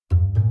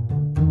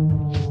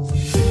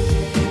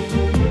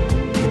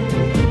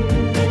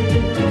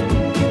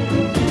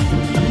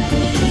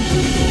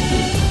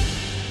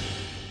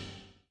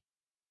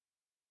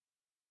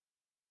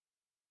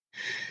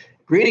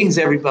Greetings,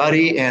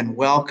 everybody, and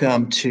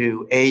welcome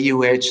to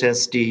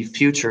AUHSD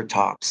Future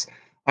Talks.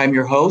 I'm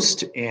your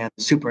host and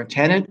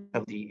superintendent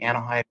of the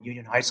Anaheim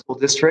Union High School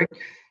District,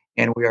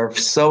 and we are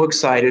so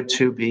excited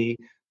to be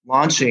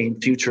launching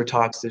Future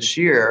Talks this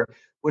year,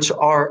 which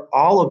are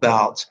all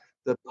about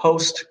the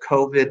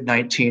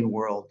post-COVID-19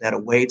 world that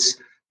awaits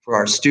for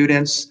our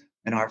students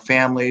and our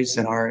families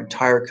and our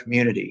entire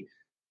community.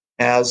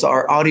 As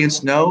our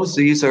audience knows,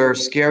 these are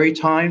scary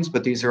times,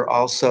 but these are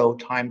also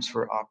times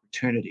for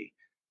opportunity.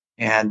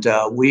 And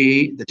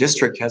the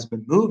district has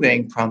been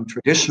moving from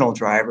traditional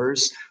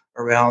drivers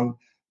around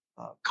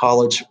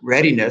college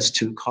readiness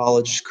to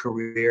college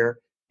career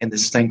and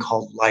this thing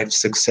called life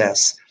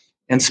success.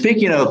 And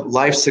speaking of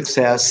life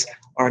success,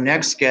 our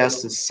next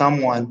guest is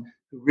someone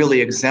who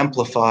really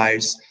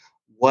exemplifies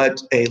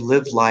what a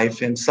lived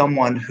life and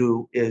someone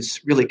who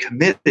is really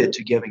committed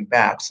to giving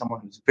back,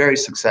 someone who's very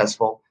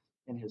successful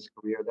in his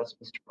career. That's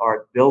Mr.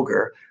 Art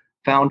Bilger,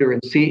 founder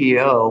and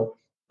CEO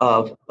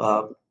of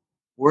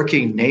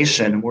Working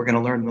Nation. We're going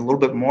to learn a little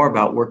bit more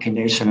about Working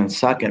Nation in a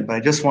second, but I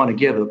just want to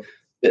give a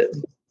bit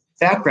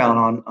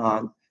background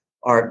on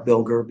Art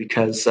Bilger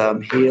because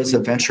he is a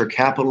venture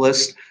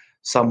capitalist,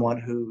 someone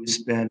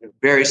who's been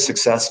very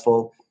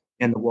successful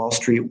in the Wall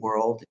Street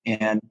world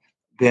and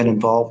been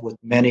involved with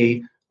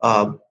many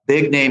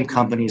big name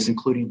companies,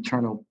 including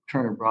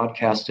Turner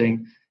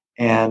Broadcasting,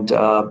 and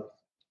at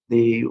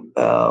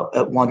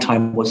one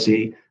time was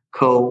the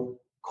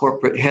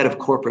corporate head of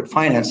corporate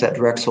finance at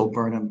Drexel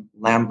Burnham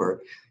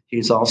Lambert.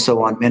 He's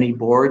also on many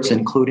boards,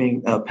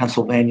 including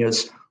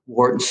Pennsylvania's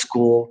Wharton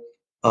School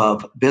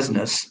of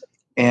Business,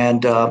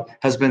 and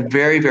has been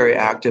very, very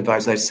active,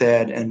 as I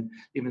said, and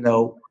even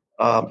though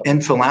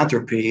in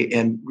philanthropy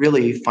and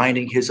really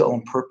finding his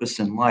own purpose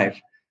in life.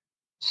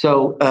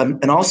 So,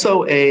 and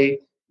also a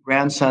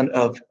grandson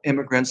of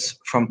immigrants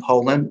from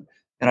Poland.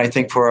 And I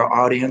think for our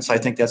audience, I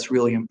think that's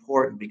really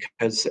important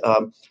because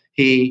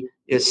he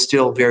is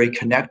still very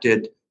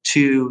connected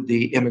to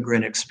the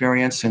immigrant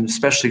experience and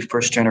especially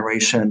first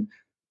generation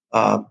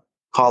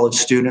college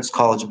students,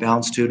 college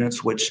bound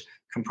students, which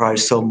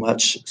comprise so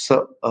much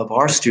of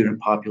our student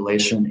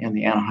population in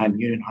the Anaheim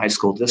Union High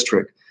School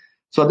District.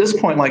 So at this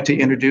point, I'd like to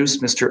introduce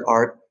Mr.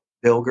 Art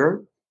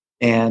Bilger.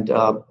 And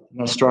I'm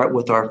going to start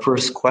with our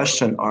first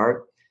question,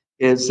 Art,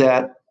 is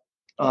that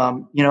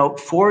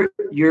 4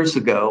 years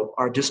ago,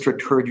 our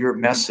district heard your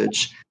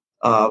message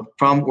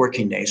from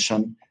Working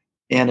Nation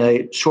in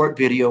a short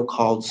video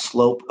called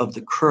Slope of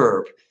the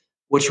Curve,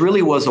 which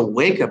really was a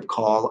wake-up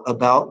call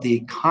about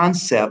the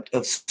concept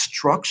of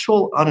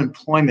structural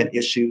unemployment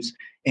issues,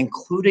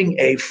 including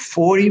a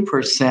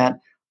 40%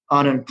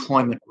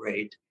 unemployment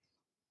rate.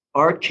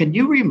 Art, can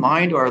you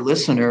remind our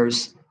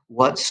listeners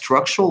what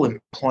structural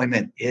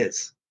employment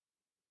is?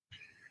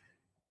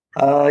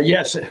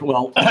 Yes.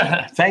 Well,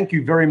 thank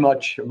you very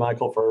much,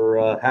 Michael,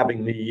 for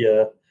having me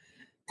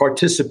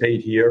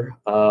participate here.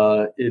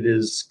 It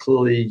is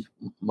clearly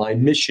my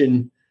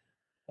mission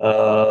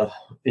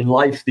in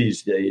life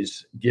these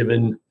days,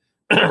 given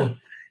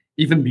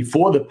even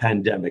before the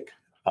pandemic,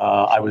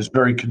 I was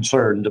very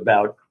concerned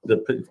about the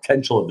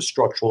potential of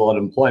structural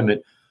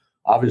unemployment.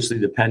 Obviously,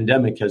 the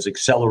pandemic has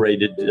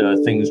accelerated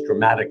things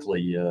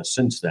dramatically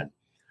since then.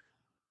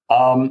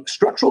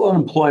 Structural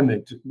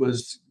unemployment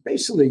was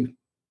basically,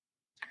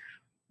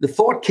 the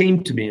thought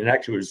came to me, and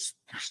actually was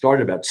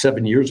started about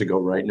 7 years ago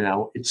right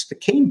now. It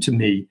came to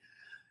me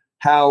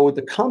how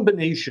the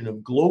combination of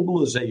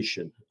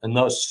globalization and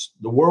thus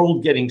the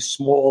world getting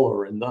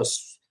smaller and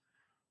thus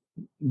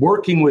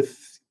working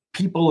with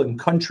people in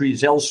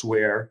countries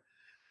elsewhere,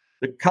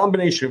 the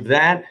combination of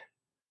that,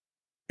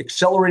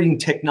 accelerating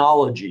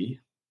technology,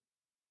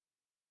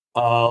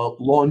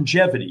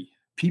 longevity,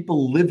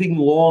 people living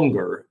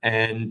longer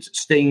and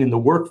staying in the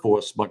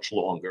workforce much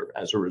longer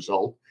as a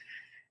result,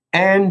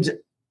 and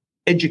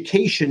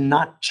education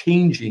not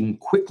changing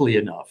quickly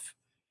enough,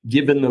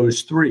 given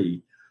those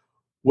three,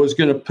 was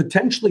going to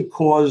potentially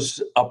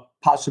cause a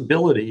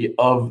possibility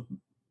of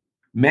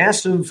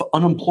massive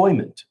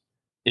unemployment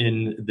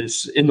in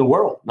the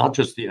world, not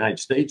just the United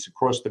States,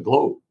 across the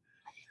globe.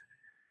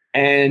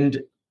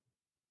 And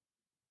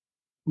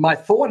my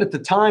thought at the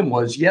time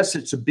was, yes,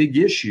 it's a big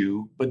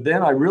issue, but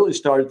then I really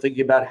started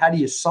thinking about how do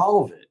you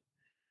solve it?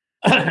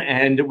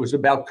 And it was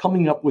about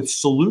coming up with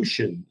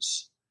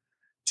solutions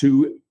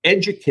to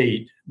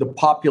educate the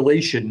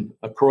population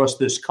across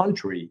this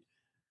country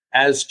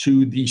as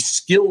to the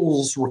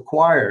skills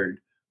required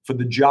for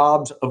the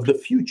jobs of the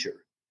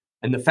future.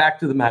 And the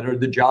fact of the matter,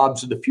 the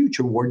jobs of the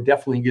future were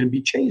definitely going to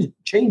be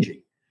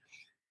changing.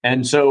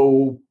 And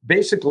so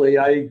basically,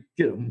 I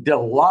did a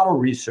lot of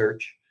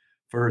research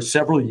for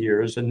several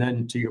years. And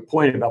then to your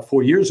point, about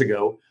 4 years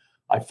ago,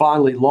 I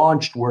finally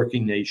launched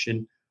Working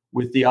Nation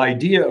with the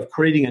idea of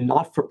creating a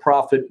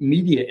not-for-profit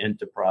media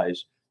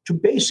enterprise to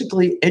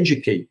basically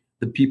educate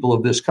the people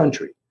of this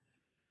country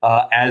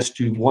as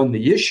to, one,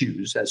 the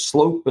issues, as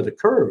Slope of the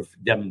Curve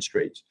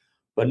demonstrates,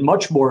 but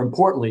much more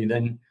importantly,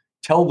 then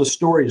tell the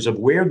stories of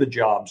where the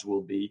jobs will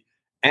be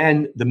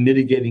and the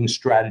mitigating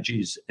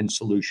strategies and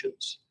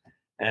solutions.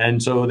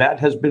 And so that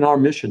has been our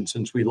mission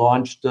since we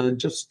launched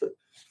just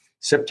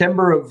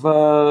September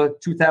of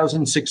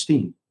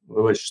 2016.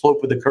 The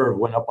Slope of the Curve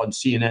went up on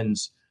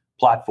CNN's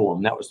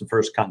platform. That was the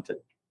first content.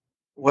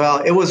 Well,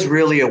 it was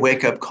really a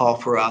wake-up call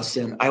for us,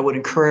 and I would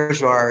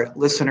encourage our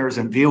listeners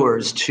and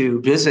viewers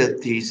to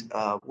visit the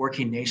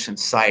Working Nation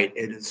site.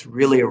 It is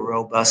really a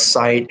robust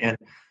site, and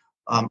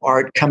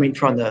Art, coming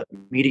from the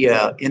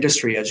media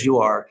industry as you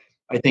are,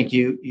 I think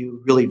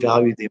you really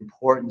value the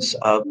importance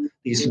of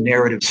these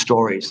narrative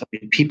stories. I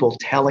mean, people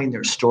telling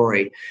their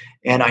story,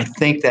 and I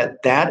think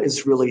that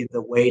is really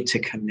the way to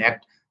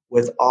connect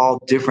with all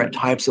different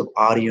types of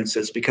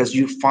audiences, because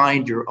you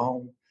find your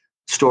own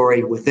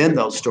story within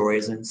those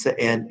stories,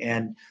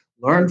 and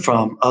learn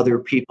from other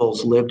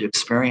people's lived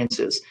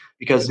experiences,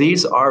 because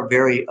these are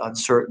very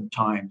uncertain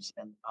times.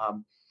 And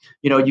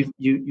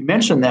you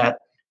mentioned that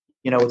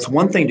it's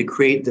one thing to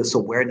create this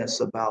awareness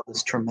about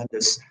this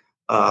tremendous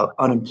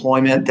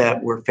unemployment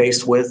that we're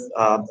faced with,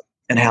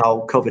 and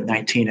how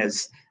COVID-19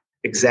 has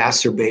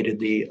exacerbated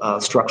the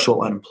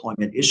structural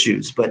unemployment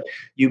issues. But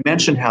you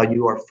mentioned how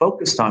you are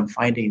focused on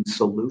finding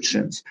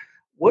solutions.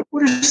 What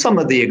are some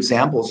of the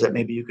examples that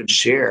maybe you could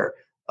share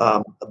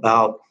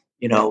about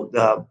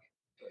the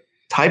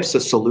types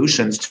of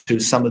solutions to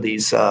some of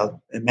these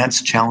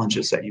immense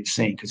challenges that you've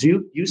seen? Because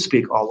you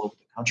speak all over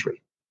the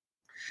country.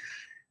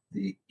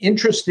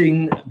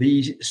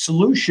 The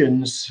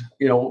solutions,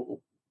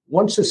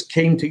 once this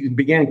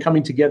began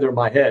coming together in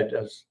my head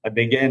as I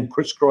began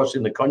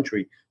crisscrossing the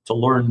country to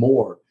learn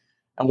more.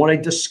 And what I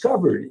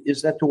discovered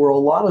is that there were a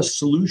lot of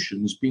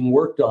solutions being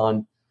worked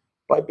on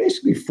by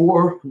basically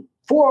four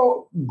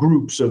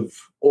groups of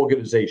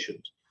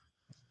organizations.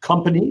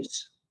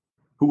 Companies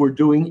who were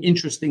doing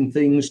interesting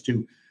things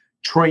to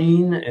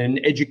train and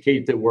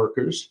educate their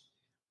workers.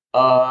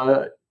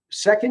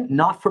 Second,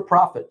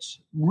 not-for-profits,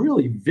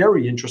 really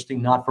very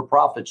interesting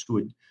not-for-profits who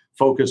had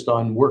focused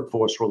on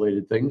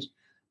workforce-related things.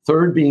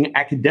 Third, being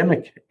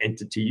academic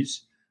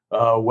entities,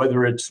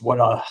 whether it's what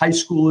a high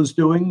school is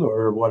doing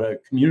or what a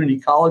community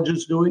college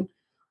is doing,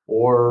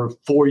 or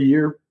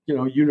four-year,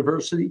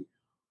 university,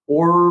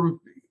 or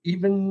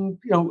even,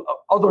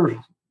 other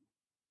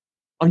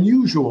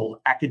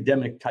unusual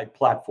academic type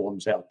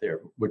platforms out there,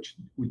 which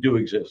do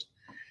exist.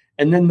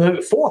 And then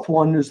the fourth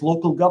one is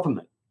local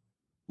government.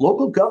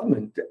 Local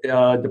government,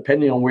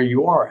 depending on where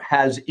you are,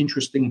 has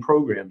interesting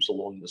programs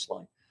along this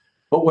line.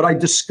 But what I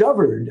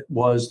discovered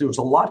was there was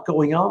a lot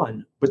going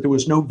on, but there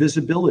was no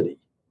visibility.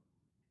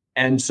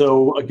 And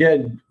so,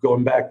 again,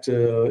 going back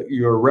to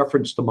your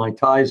reference to my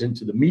ties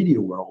into the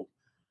media world,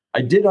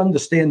 I did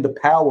understand the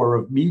power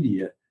of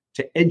media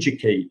to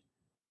educate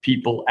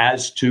people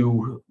as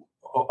to,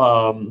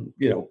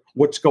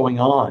 what's going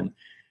on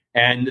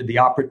and the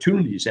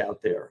opportunities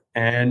out there.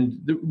 And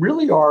there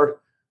really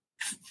are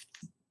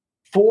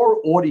four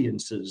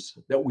audiences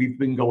that we've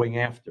been going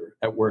after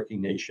at Working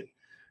Nation.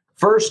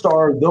 First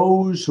are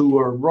those who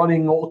are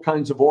running all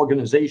kinds of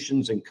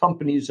organizations and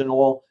companies and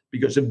all,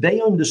 because if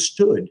they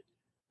understood,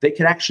 they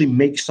could actually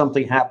make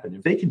something happen.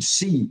 If they could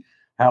see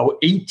how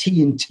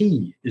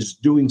AT&T is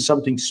doing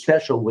something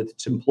special with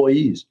its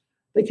employees,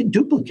 they can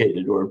duplicate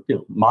it or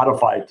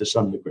modify it to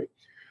some degree.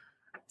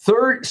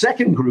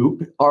 Second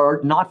group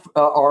are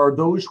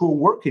those who are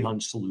working on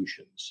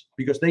solutions,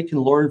 because they can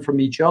learn from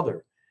each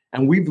other.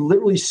 And we've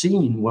literally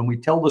seen, when we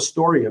tell the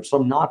story of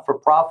some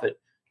not-for-profit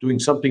doing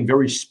something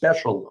very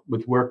special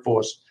with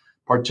workforce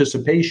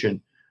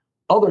participation,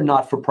 other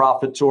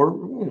not-for-profits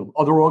or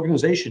other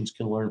organizations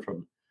can learn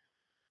from.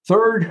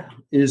 Third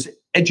is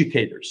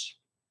educators.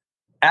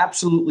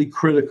 Absolutely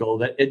critical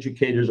that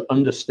educators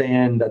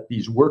understand that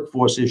these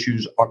workforce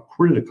issues are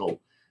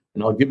critical.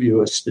 And I'll give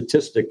you a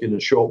statistic in a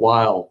short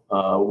while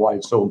why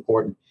it's so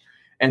important.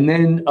 And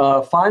then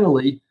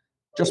finally,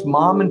 just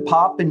mom and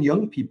pop and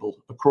young people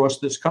across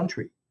this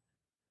country.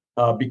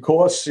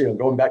 Because,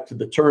 going back to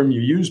the term you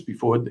used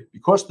before,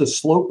 because the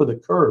slope of the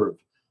curve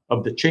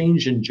of the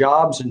change in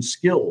jobs and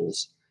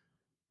skills,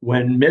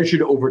 when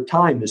measured over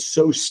time, is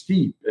so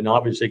steep, and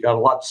obviously got a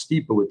lot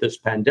steeper with this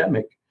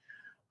pandemic,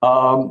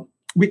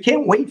 we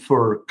can't wait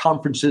for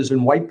conferences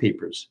and white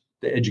papers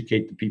to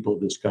educate the people of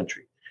this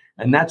country.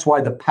 And that's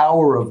why the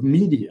power of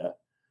media,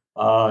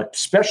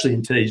 especially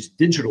in today's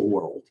digital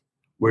world,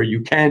 where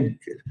you can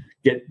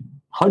get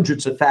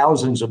hundreds of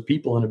thousands of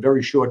people in a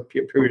very short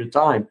period of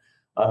time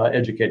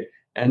educated.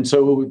 And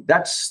so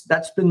that's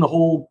been the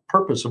whole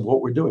purpose of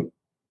what we're doing.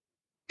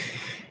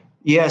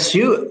 Yes,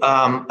 and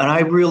I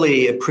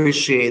really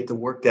appreciate the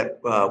work that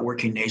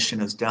Working Nation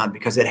has done,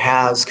 because it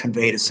has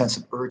conveyed a sense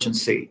of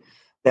urgency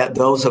that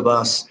those of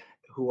us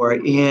who are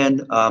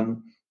in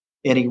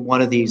any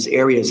one of these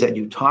areas that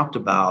you talked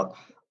about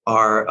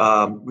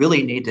are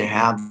really need to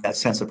have that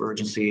sense of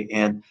urgency,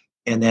 and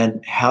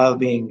then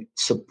having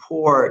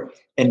support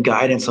and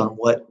guidance on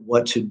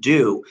what to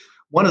do.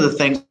 One of the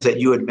things that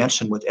you had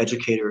mentioned with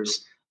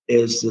educators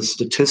is the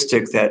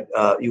statistic that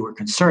you were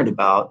concerned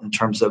about in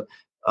terms of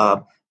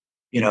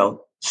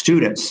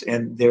students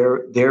and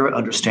their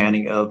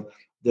understanding of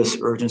this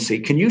urgency.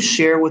 Can you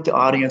share with the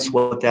audience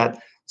what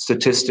that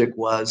statistic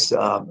was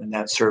in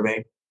that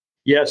survey?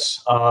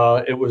 Yes,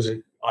 it was,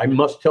 I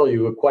must tell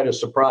you, quite a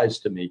surprise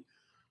to me.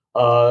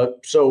 A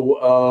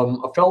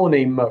fellow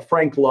named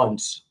Frank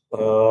Luntz,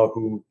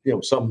 who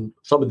some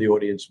of the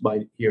audience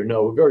might here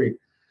know, a very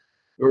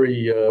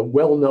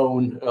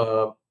well-known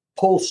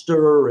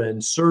pollster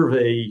and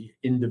survey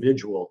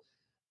individual,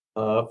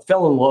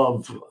 fell in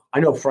love. I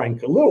know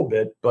Frank a little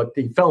bit, but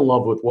he fell in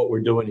love with what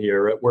we're doing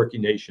here at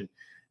Working Nation.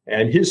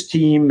 And his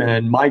team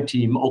and my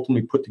team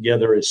ultimately put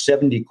together a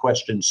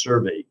 70-question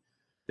survey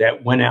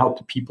that went out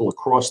to people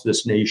across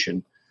this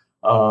nation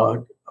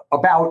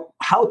about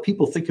how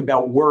people think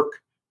about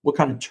work, what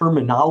kind of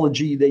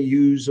terminology they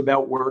use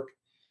about work.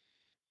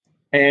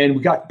 And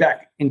we got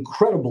back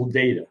incredible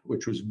data,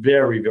 which was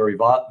very, very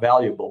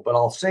valuable. But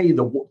I'll say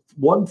the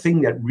one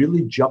thing that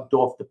really jumped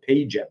off the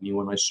page at me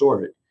when I saw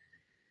it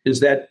is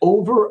that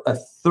over a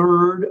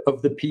third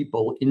of the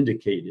people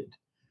indicated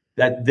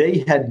that they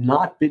had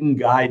not been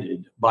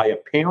guided by a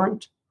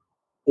parent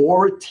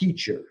or a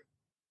teacher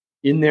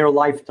in their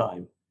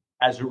lifetime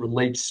as it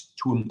relates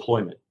to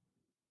employment.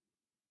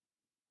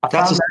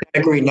 That's a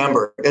staggering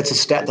number. That's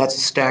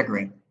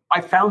staggering.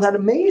 I found that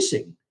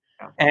amazing.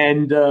 Yeah.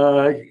 And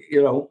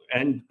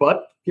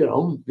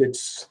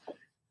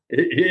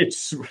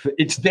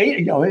it's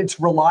data, it's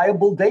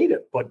reliable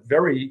data, but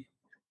very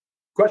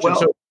question.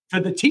 So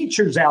for the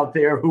teachers out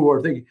there who are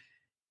the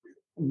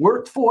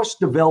workforce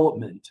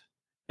development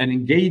and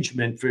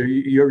engagement for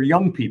your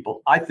young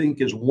people, I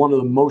think is one of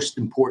the most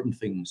important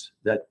things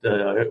that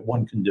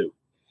one can do.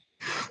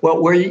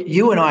 Well, where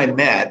you and I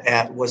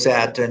met was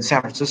in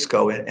San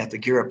Francisco at the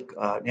GEAR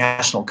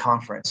National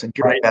Conference. And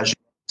GEAR is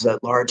a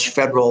large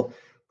federal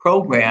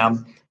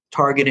program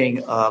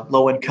targeting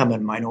low-income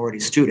and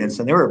minority students.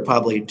 And there were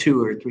probably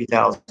 2,000 or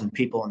 3,000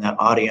 people in that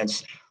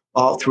audience,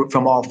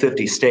 from all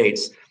 50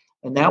 states.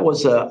 And that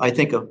was, I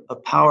think, a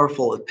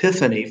powerful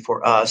epiphany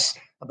for us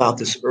about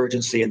this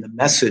urgency and the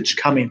message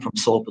coming from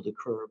Slope of the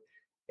Curve.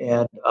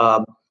 And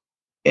a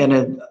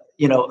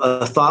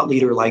thought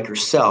leader like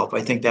yourself,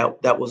 I think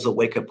that was a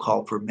wake-up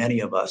call for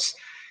many of us.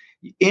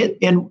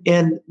 In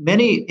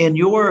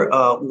your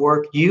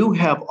work, you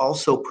have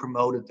also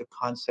promoted the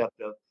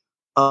concept of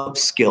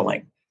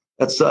upskilling.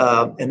 That's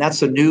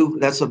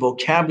a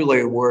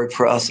vocabulary word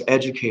for us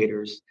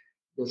educators.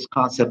 This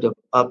concept of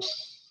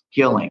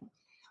upskilling.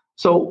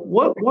 So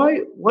what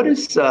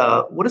does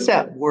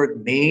that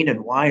word mean,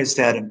 and why is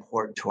that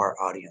important to our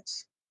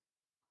audience?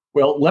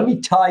 Well, let me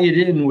tie it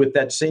in with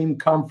that same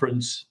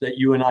conference that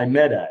you and I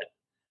met at.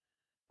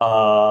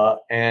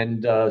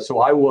 So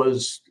I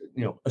was,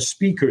 a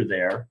speaker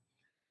there,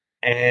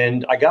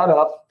 and I got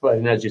up,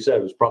 and as you said,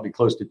 it was probably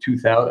close to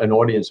 2,000, an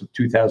audience of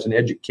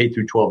 2,000 K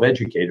through 12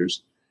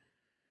 educators.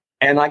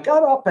 And I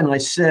got up and I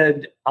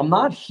said, I'm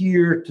not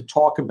here to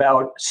talk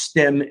about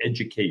STEM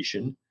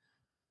education,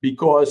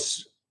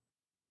 because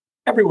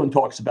everyone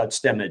talks about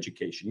STEM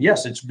education.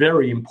 Yes, it's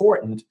very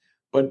important,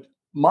 but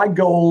my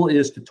goal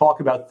is to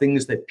talk about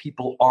things that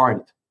people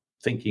aren't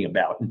thinking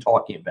about and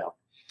talking about.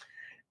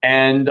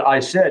 And I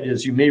said,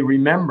 as you may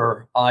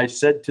remember, I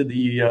said to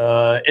the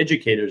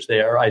educators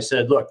there, I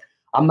said, look,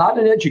 I'm not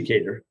an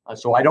educator,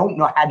 so I don't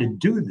know how to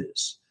do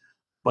this.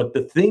 But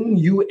the thing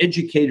you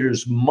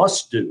educators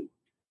must do,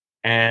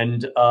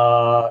 and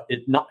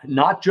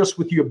not just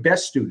with your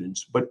best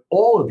students, but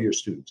all of your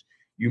students,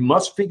 you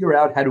must figure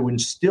out how to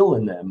instill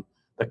in them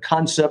the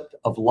concept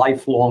of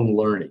lifelong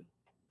learning.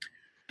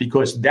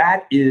 Because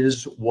that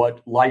is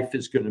what life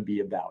is going to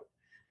be about.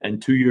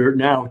 And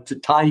to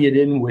tie it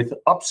in with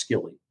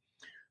upskilling,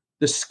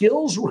 the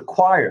skills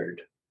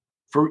required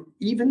for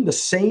even the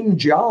same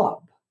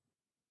job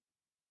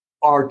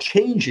are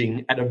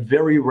changing at a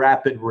very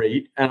rapid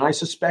rate, and I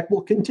suspect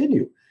will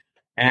continue.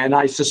 And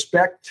I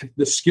suspect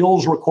the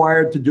skills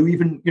required to do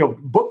even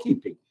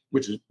bookkeeping,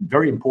 which is a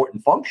very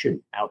important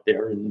function out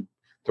there and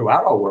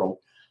throughout our world,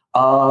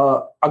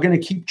 are going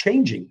to keep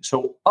changing.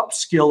 So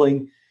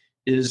upskilling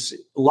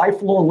is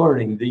lifelong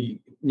learning. The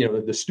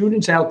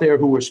students out there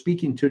who are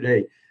speaking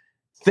today,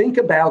 think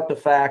about the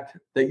fact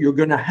that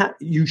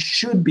you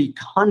should be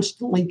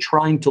constantly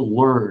trying to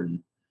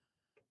learn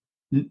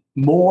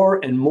more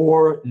and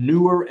more,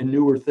 newer and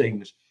newer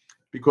things.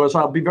 Because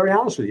I'll be very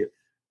honest with you,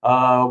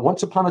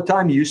 once upon a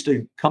time, you used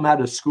to come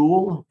out of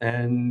school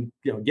and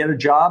get a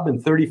job,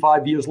 and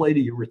 35 years later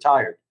you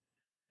retired.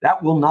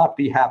 That will not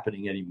be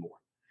happening anymore.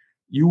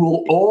 You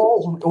will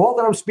all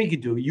that I'm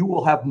speaking to, you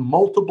will have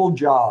multiple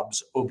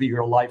jobs over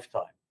your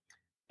lifetime.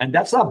 And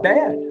that's not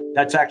bad.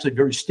 That's actually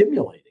very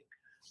stimulating.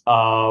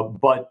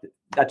 But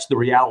that's the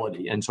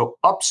reality. And so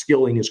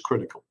upskilling is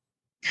critical.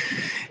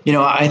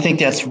 I think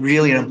that's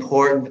really an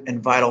important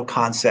and vital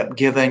concept,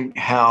 given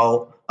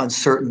how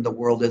uncertain the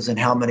world is and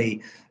how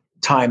many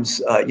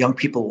times young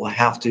people will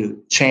have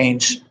to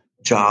change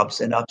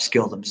jobs and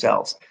upskill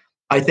themselves.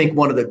 I think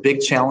one of the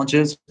big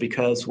challenges,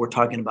 because we're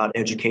talking about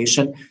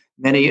education,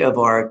 many of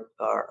our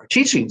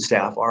teaching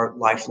staff are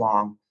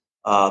lifelong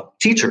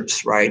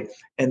teachers, right?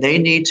 And they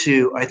need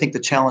to, I think the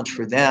challenge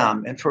for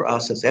them and for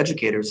us as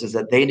educators is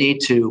that they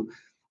need to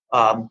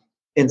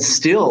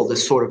instill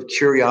this sort of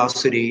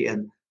curiosity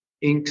and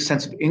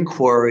sense of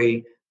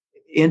inquiry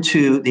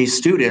into these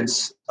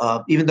students,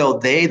 even though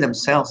they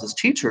themselves as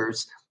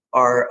teachers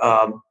are,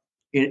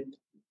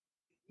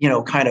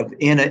 kind of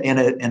in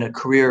a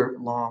career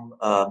long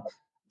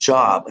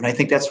job. And I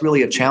think that's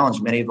really a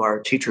challenge many of our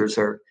teachers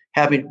are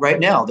having right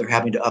now. They're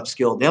having to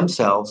upskill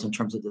themselves in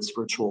terms of this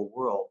virtual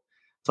world.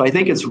 So I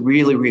think it's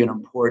really, really an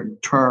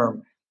important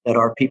term that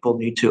our people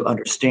need to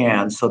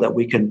understand so that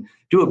we can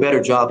do a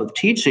better job of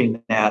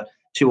teaching that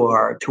to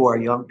our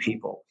young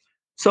people.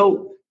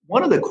 So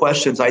one of the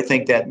questions I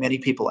think that many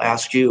people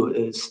ask you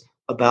is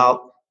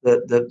about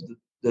the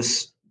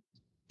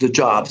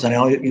jobs. I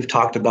know you've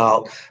talked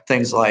about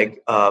things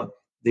like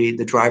the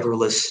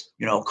driverless,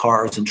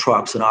 cars and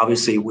trucks, and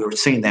obviously we're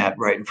seeing that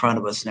right in front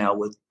of us now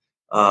with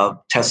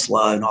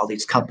Tesla and all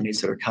these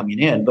companies that are coming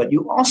in. But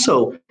you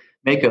also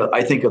make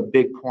I think, a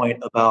big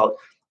point about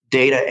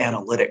data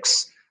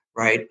analytics,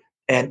 right?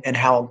 And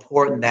how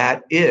important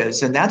that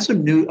is. And that's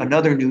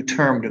another new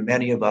term to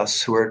many of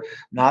us who are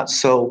not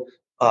so,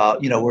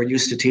 we're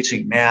used to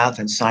teaching math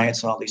and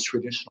science and all these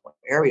traditional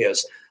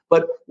areas.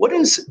 But what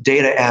is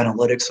data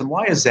analytics and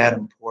why is that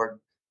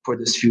important for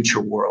this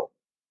future world?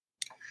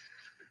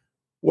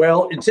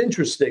 Well, it's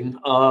interesting.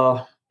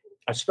 I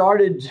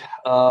started,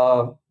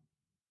 Michael,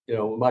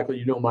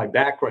 my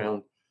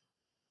background.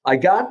 I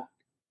got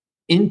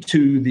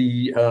into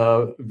the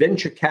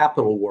venture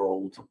capital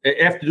world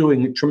after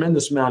doing a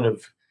tremendous amount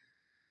of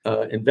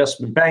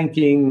investment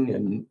banking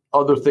and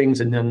other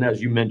things. And then,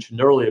 as you mentioned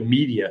earlier,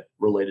 media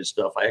related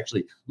stuff. I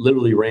actually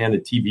literally ran a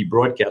TV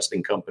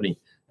broadcasting company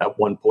at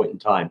one point in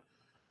time.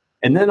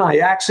 And then I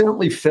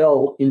accidentally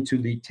fell into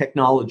the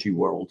technology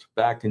world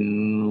back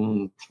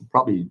in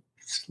probably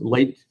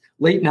late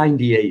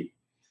 98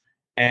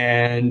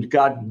 and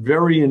got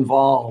very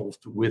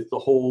involved with the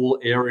whole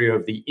area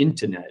of the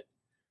internet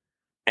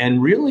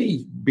and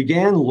really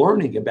began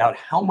learning about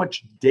how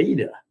much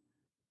data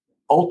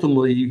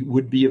ultimately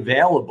would be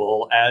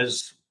available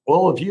as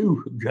all of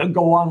you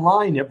go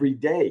online every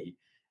day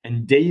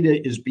and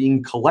data is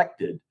being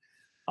collected.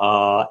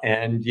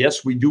 And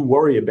yes, we do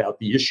worry about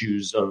the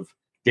issues of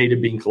data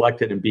being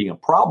collected and being a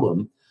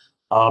problem,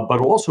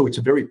 but also it's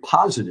a very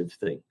positive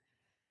thing.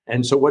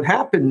 And so what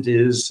happened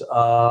is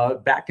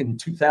back in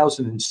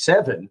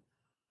 2007,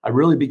 I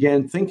really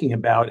began thinking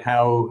about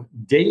how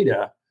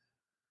data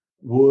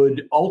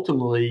and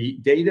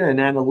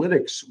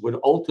analytics would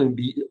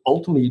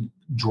ultimately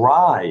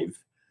drive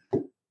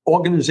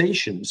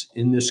organizations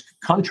in this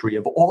country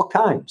of all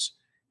kinds.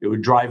 It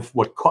would drive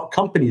what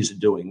companies are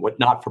doing, what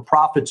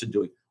not-for-profits are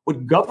doing,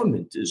 what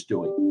government is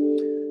doing.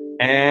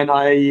 And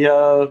I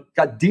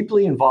got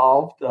deeply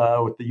involved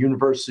with the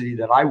university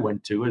that I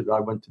went to. I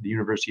went to the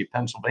University of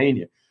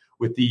Pennsylvania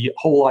with the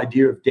whole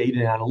idea of data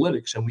and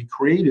analytics. And we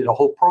created a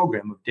whole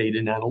program of data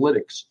and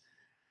analytics.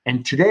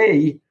 And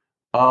today,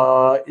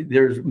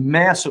 there's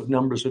massive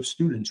numbers of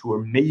students who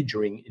are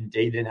majoring in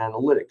data and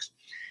analytics.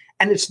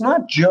 And it's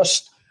not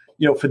just,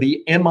 for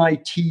the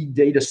MIT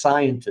data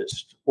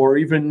scientist or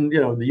even,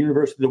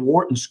 the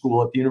Wharton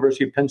School at the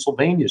University of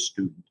Pennsylvania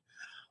student.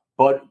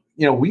 But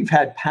we've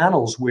had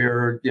panels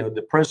where,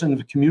 the president of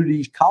the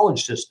community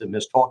college system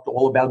has talked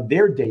all about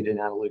their data and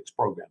analytics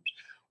programs.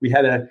 We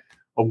had a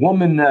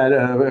woman out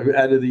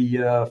of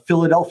the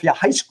Philadelphia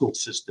high school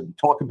system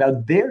talk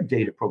about their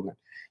data program.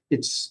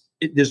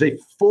 There's a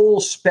full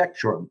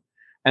spectrum.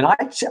 And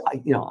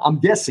I'm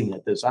guessing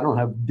at this. I don't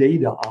have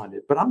data on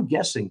it, but I'm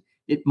guessing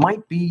it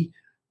might be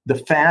the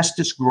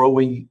fastest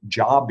growing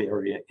job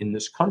area in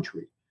this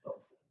country.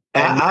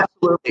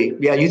 Absolutely.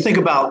 Yeah, you think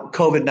about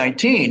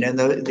COVID-19 and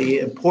the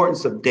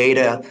importance of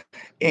data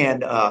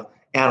and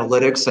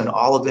analytics and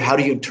all of how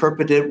do you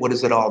interpret it? What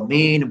does it all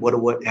mean?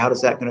 How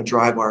does that going to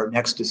drive our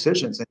next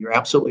decisions? And you're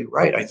absolutely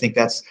right. I think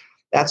that's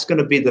going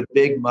to be the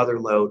big mother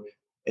lode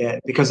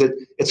because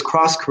it's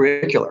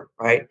cross-curricular,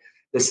 right?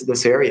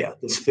 This area,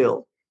 this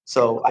field.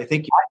 So I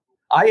think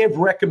I have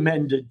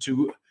recommended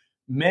to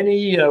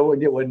many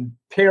when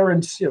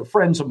parents,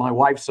 friends of my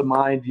wife's of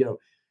mine,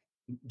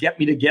 get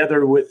me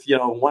together with,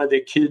 one of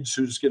their kids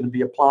who's going to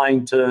be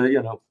applying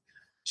to,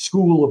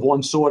 school of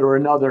one sort or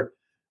another.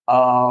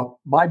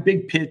 My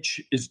big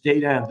pitch is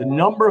data. The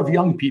number of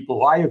young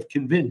people I have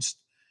convinced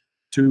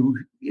to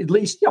at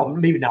least,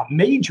 maybe not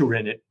major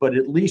in it, but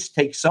at least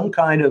take some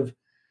kind of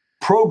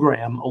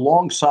program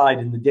alongside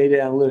in the data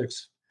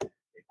analytics.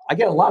 I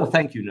get a lot of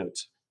thank you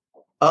notes.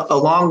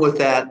 Along with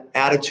that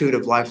attitude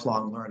of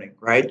lifelong learning,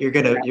 right?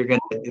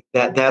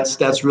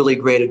 That's really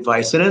great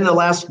advice. And in the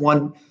last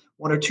one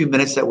or 2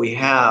 minutes that we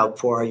have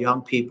for our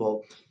young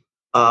people,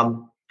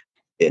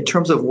 in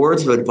terms of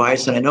words of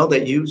advice, and I know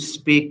that you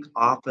speak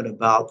often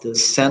about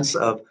this sense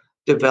of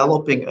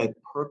developing a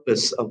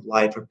purpose of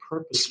life, a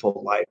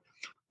purposeful life.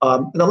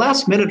 In the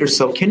last minute or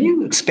so, can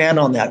you expand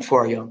on that for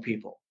our young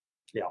people?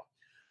 Yeah.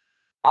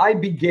 I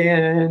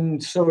began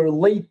sort of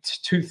late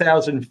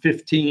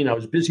 2015. I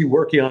was busy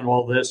working on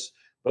all this,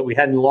 but we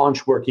hadn't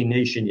launched Working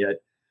Nation yet.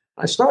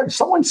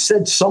 Someone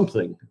said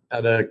something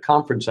at a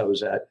conference I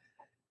was at,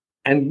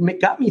 and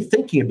it got me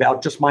thinking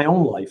about just my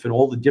own life and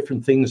all the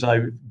different things I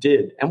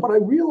did. And what I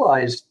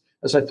realized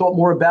as I thought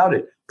more about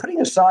it,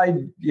 putting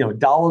aside,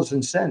 dollars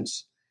and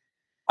cents,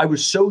 I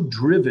was so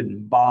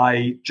driven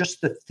by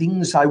just the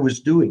things I was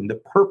doing, the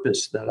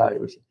purpose that I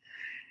was.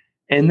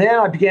 And then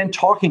I began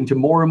talking to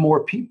more and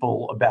more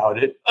people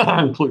about it,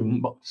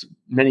 including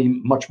many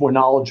much more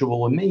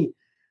knowledgeable than me.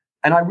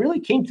 And I really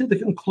came to the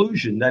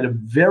conclusion that a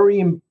very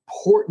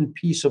important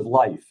piece of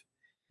life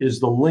is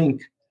the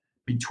link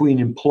between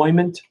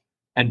employment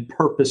and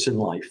purpose in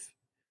life.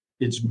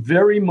 It's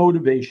very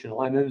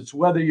motivational. And it's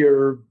whether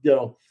you're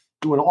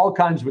doing all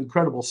kinds of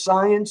incredible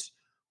science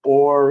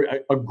or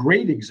a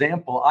great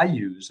example I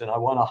use, and I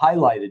want to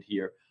highlight it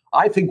here.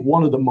 I think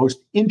one of the most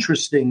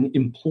interesting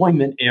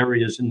employment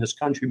areas in this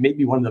country,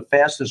 maybe one of the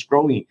fastest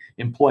growing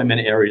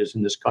employment areas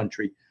in this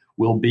country,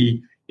 will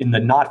be in the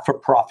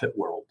not-for-profit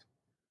world.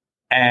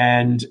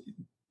 And,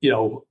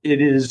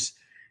 it is,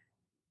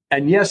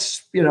 and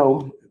yes,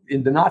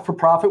 in the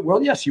not-for-profit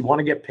world, yes, you want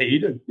to get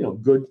paid a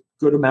good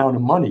amount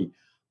of money,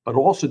 but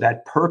also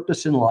that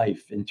purpose in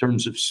life in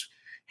terms of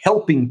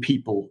helping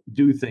people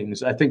do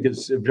things, I think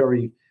is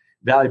very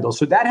valuable.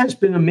 So that has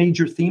been a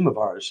major theme of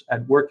ours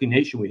at Working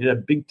Nation. We had a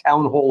big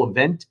town hall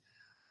event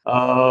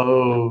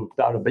about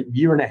a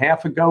year and a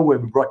half ago where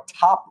we brought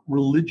top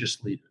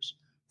religious leaders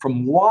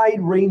from wide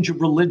range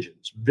of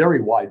religions,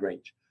 very wide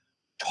range,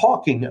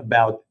 talking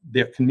about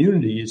their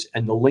communities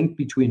and the link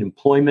between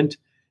employment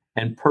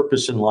and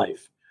purpose in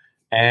life.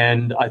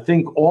 And I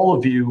think all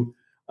of you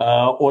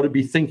ought to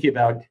be thinking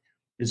about,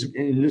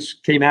 and this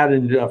came out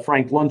in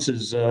Frank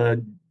Luntz's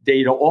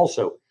data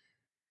also,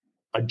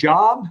 a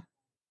job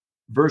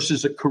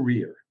versus a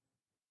career.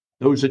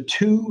 Those are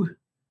two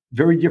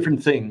very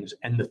different things.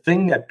 And the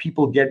thing that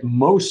people get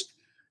most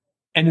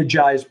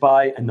energized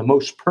by and the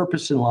most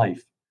purpose in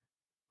life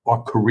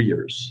are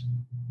careers,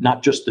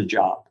 not just the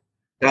job.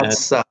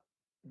 That's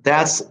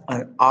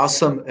an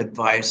awesome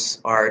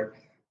advice, Art,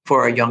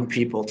 for our young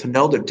people to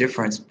know the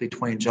difference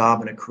between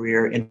job and a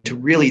career and to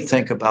really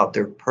think about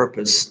their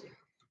purpose.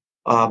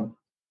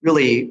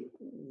 Really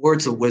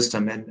words of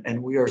wisdom.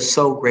 And we are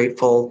so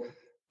grateful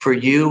for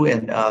you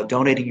and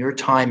donating your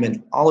time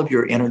and all of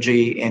your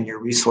energy and your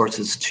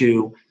resources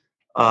to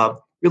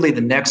really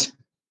the next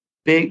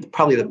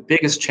probably the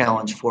biggest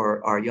challenge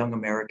for our young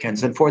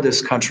Americans and for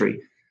this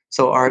country.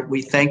 So Art,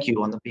 we thank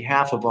you on the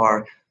behalf of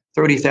our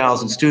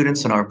 30,000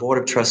 students and our board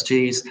of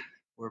trustees.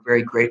 We're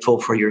very grateful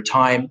for your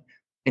time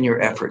and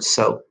your efforts.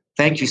 So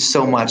thank you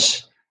so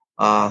much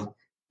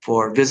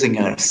for visiting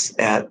us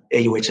at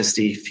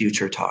AUHSD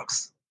Future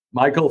Talks.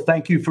 Michael,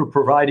 thank you for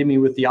providing me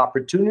with the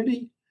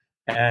opportunity.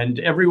 And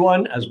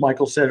everyone, as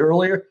Michael said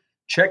earlier,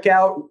 check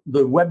out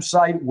the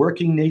website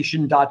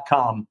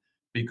workingnation.com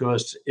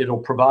because it'll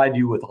provide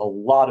you with a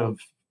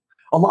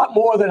lot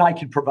more than I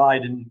could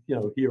provide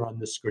here on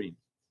this screen.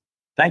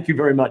 Thank you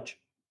very much.